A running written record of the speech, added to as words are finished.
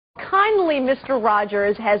kindly Mr.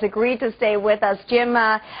 Rogers has agreed to stay with us. Jim,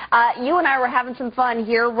 you and I were having some fun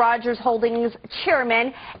here, Rogers Holdings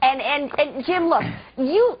chairman. And Jim, look,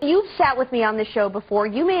 you've sat with me on this show before.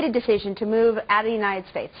 You made a decision to move out of the United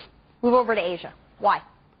States, move over to Asia. Why?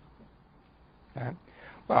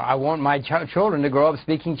 Well, I want my children to grow up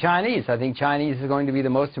speaking Chinese. I think Chinese is going to be the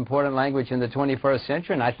most important language in the 21st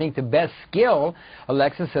century, and I think the best skill,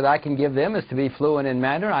 Alexis, that I can give them is to be fluent in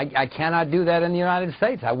Mandarin. I cannot do that in the United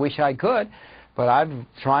States. I wish I could, but I'm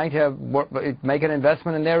trying to make an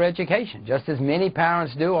investment in their education, just as many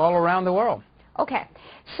parents do all around the world. Okay.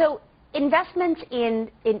 So investments in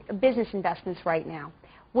business investments right now,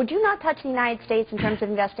 would you not touch the United States in terms of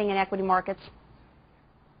investing in equity markets?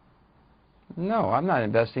 No, I'm not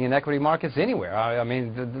investing in equity markets anywhere. I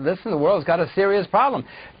mean, listen, the world's got a serious problem,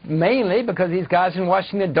 mainly because these guys in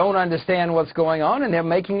Washington don't understand what's going on, and they're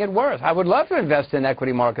making it worse. I would love to invest in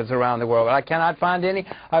equity markets around the world, but I cannot find any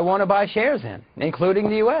I want to buy shares in, including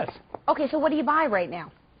the U.S. Okay, so what do you buy right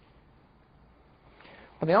now?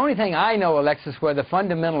 Well, the only thing I know, Alexis, where the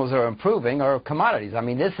fundamentals are improving are commodities. I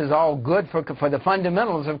mean, this is all good for the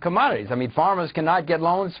fundamentals of commodities. I mean, farmers cannot get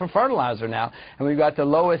loans for fertilizer now, and we've got the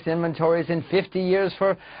lowest inventories in 50 years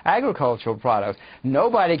for agricultural products.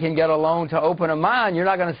 Nobody can get a loan to open a mine. You're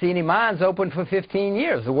not going to see any mines open for 15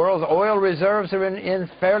 years. The world's oil reserves are in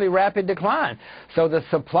fairly rapid decline. So the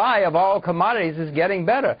supply of all commodities is getting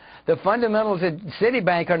better. The fundamentals at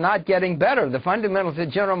Citibank are not getting better. The fundamentals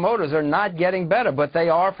at General Motors are not getting better, but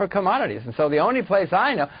they are for commodities. And so the only place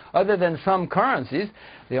I know, other than some currencies,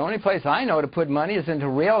 the only place I know to put money is into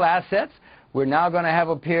real assets. We're now going to have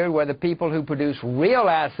a period where the people who produce real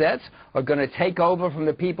assets are going to take over from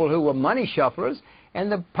the people who were money shufflers,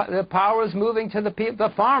 and the power is moving to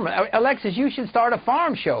the farmer. Alexis, you should start a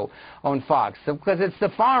farm show on Fox, because it's the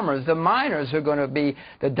farmers, the miners, who are going to be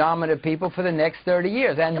the dominant people for the next 30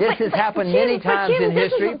 years. And this has happened many times in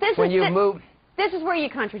history when you've moved. This is where you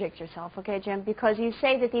contradict yourself, okay, Jim, because you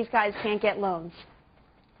say that these guys can't get loans,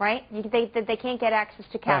 right? They can't get access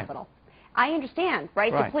to capital. Right. I understand,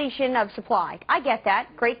 right? Depletion of supply. I get that.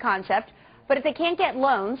 Great concept. But if they can't get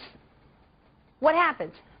loans, what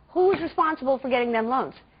happens? Who's responsible for getting them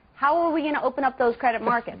loans? How are we going to open up those credit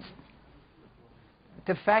markets?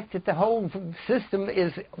 The fact that the whole system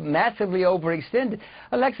is massively overextended.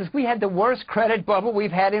 Alexis, we had the worst credit bubble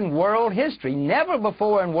we've had in world history. Never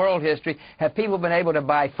before in world history have people been able to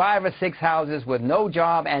buy 5 or 6 houses with no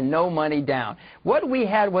job and no money down. What we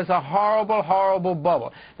had was a horrible, horrible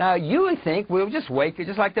bubble. Now, you would think we'll just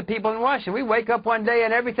just like the people in Washington. We wake up one day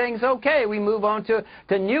and everything's okay. We move on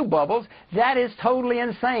to new bubbles. That is totally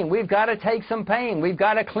insane. We've got to take some pain. We've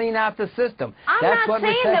got to clean out the system. That's not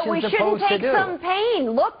saying that we shouldn't take some pain.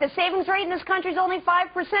 Look, the savings rate in this country is only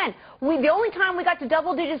 5%. The only time we got to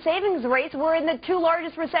double-digit savings rates were in the 2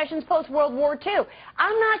 largest recessions post-World War II.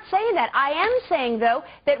 I'm not saying that. I am saying, though,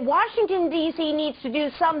 that Washington, D.C. needs to do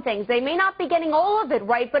some things. They may not be getting all of it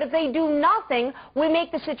right, but if they do nothing, we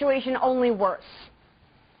make the situation only worse.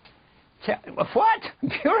 What?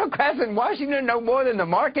 Bureaucrats in Washington know more than the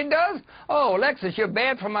market does? Oh, Alexis, you're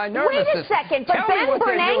bad for my nervous system. Wait a second, but Ben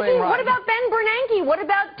Bernanke, what about Ben Bernanke? What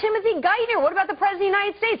about Timothy Geithner? What about the President of the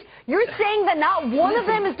United States? You're saying that not one of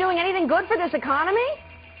them is doing anything good for this economy?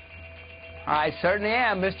 I certainly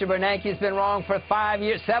am. Mr. Bernanke's been wrong for 7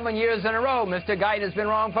 years in a row. Mr. Geithner's been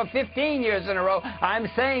wrong for 15 years in a row. I'm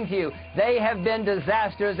saying to you, they have been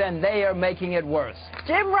disasters, and they are making it worse.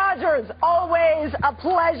 Jim Rogers, always a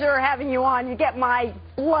pleasure having you on. You get my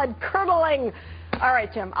blood curdling. All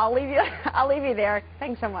right, Jim, I'll leave you there.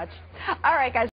 Thanks so much. All right, guys.